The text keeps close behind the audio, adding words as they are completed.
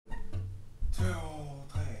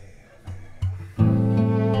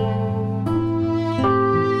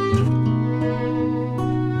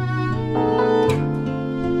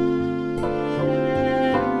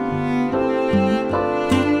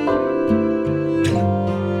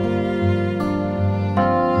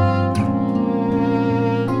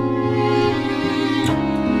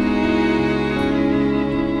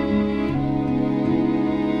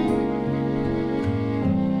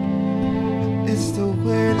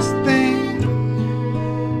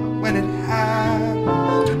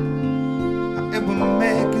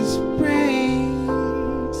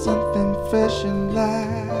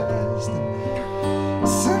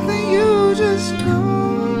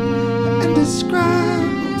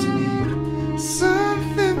describe to me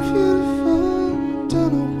something beautiful.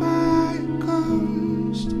 Don't know why it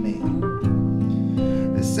comes to me.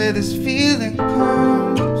 They say this feeling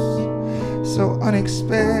comes so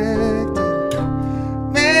unexpected,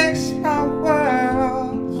 makes my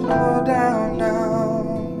world slow down,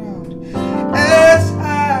 as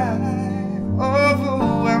I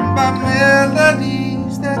overwhelmed by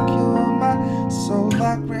melodies that cure my soul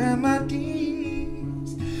like remedies.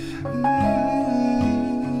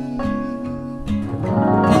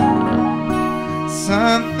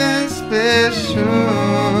 Something special,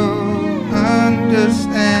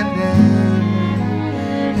 understanding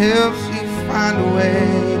helps you find a way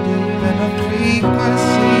deep in a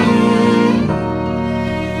frequency.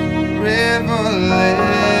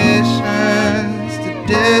 Revelations to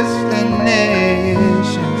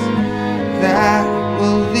destinations that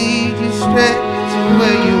will lead you straight to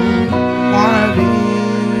where you wanna be.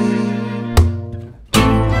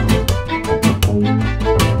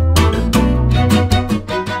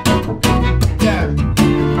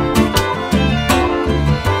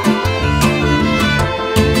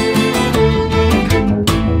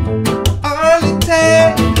 All it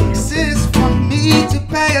takes is for me to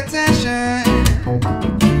pay attention.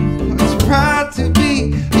 It's proud to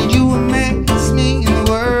be you amaze me in the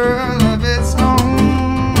world of its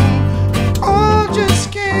own. All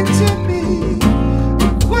just came to me,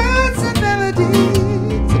 words and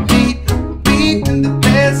melodies, a beat in the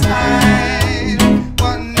bassline,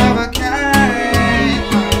 one of a kind.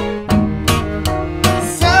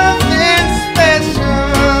 Something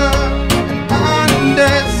special and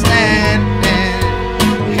understanding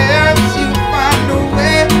helps you find a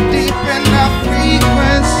way deep in our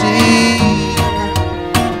frequency.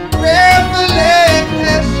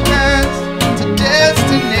 Revelations to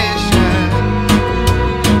destination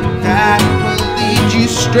that will lead you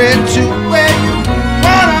straight to where you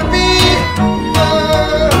wanna be.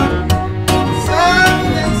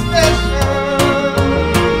 Something special.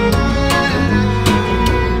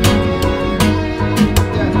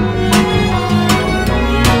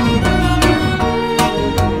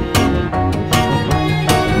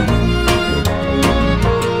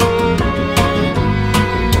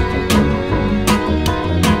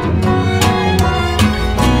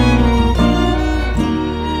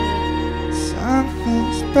 Something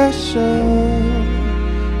special,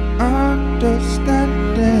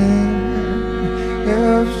 understanding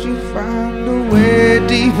helps you find a way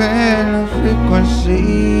deep in a frequency.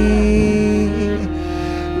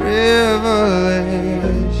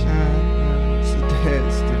 Revelations to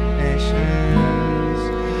destinations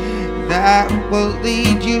that will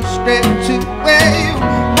lead you straight to where you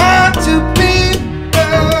want to be.